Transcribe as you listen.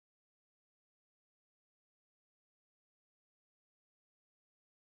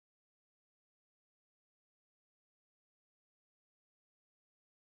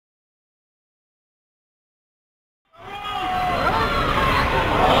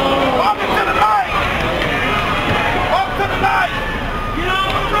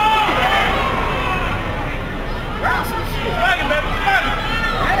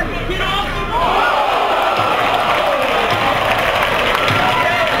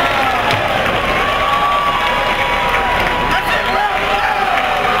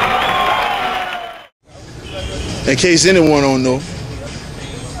In case anyone don't know,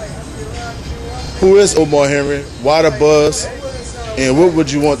 who is Omar Henry? Why the buzz? And what would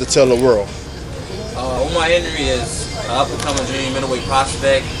you want to tell the world? Omar Henry is an up-and-coming junior middleweight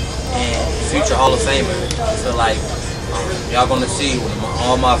prospect and future Hall of Famer. So like, y'all gonna see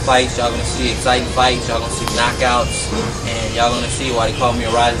all my fights. Y'all gonna see exciting fights. Y'all gonna see knockouts, and y'all gonna see why they call me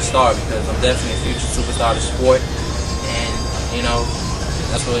a rising star, because I'm definitely a future superstar of the sport. And you know,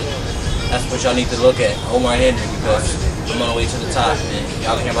 that's what y'all need to look at, Omar Henry, because I'm on the way to the top, and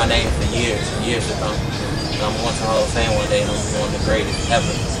y'all can hear my name for years and years to come. And I'm going to Hall of Fame one day, and I'm one of the greatest ever.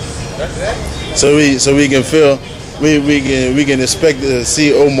 So we can feel we can expect to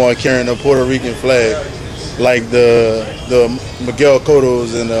see Omar carrying a Puerto Rican flag like the Miguel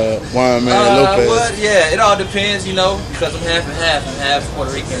Cotto's and Juan Manuel Lopez. Well, yeah, it all depends, you know, because I'm half and half. I'm half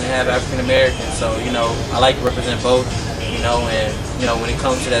Puerto Rican and half African American, so you know I like to represent both, you know, and you know when it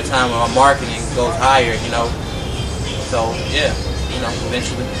comes to that time when our marketing goes higher, you know, so yeah, you know,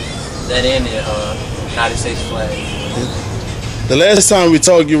 eventually that in the United States flag. The last time we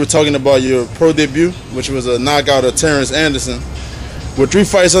talked, you were talking about your pro debut, which was a knockout of Terrence Anderson. With 3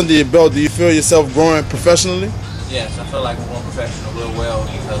 fights under your belt, do you feel yourself growing professionally? Yes, I feel like I'm going professional real well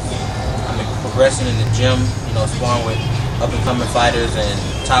because I'm progressing in the gym, you know, sparring with up-and-coming fighters and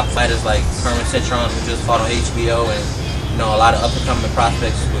top fighters like Herman Citron, who just fought on HBO, and, you know, a lot of up-and-coming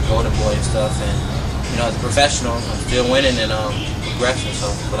prospects with Golden Boy and stuff. And, you know, as a professional, I'm still winning and progressing, so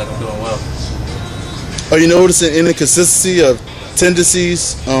I feel like I'm doing well. Are you noticing any consistency of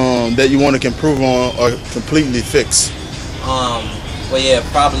tendencies that you want to improve on or completely fix? Well, yeah,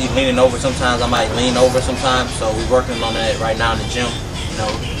 probably leaning over. Sometimes I might lean over sometimes, so we're working on that right now in the gym. You know,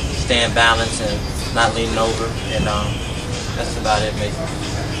 staying balanced and not leaning over, and that's about it, basically.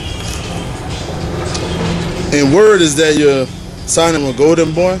 And word is that you're signing with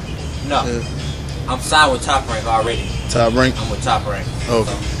Golden Boy? No, I'm signed with Top Rank already. Top Rank? I'm with Top Rank.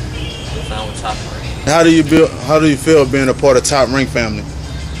 Okay. So, I'm signed with Top Rank. How do you feel being a part of Top Rank family?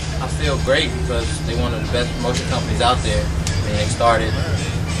 I feel great because they're one of the best promotion companies out there. And they started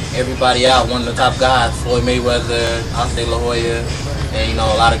everybody out, one of the top guys, Floyd Mayweather, Oscar De La Hoya, and you know,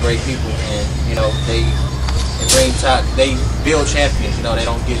 a lot of great people. And you know, they build champions. You know, they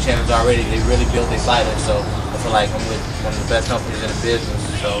don't get champions already. They really build their fighters. So I feel like I'm with one of the best companies in the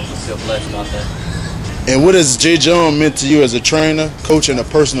business. So I feel blessed about that. And what has Jay John meant to you as a trainer, coach, and a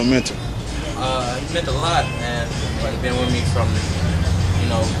personal mentor? He meant a lot, man. He's been with me from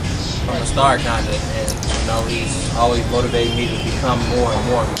the start, kind of, and you know, he's always motivated me to become more and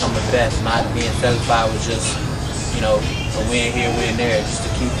more, become the best, not being satisfied with just, you know, a win here, win there, just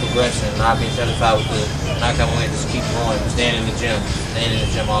to keep progressing, not being satisfied with the knockout win, just keep going, staying in the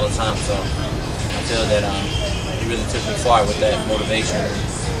gym all the time. So I feel that he really took me far with that motivation, and,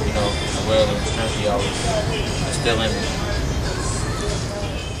 you know, the will and strength he always instilled in me.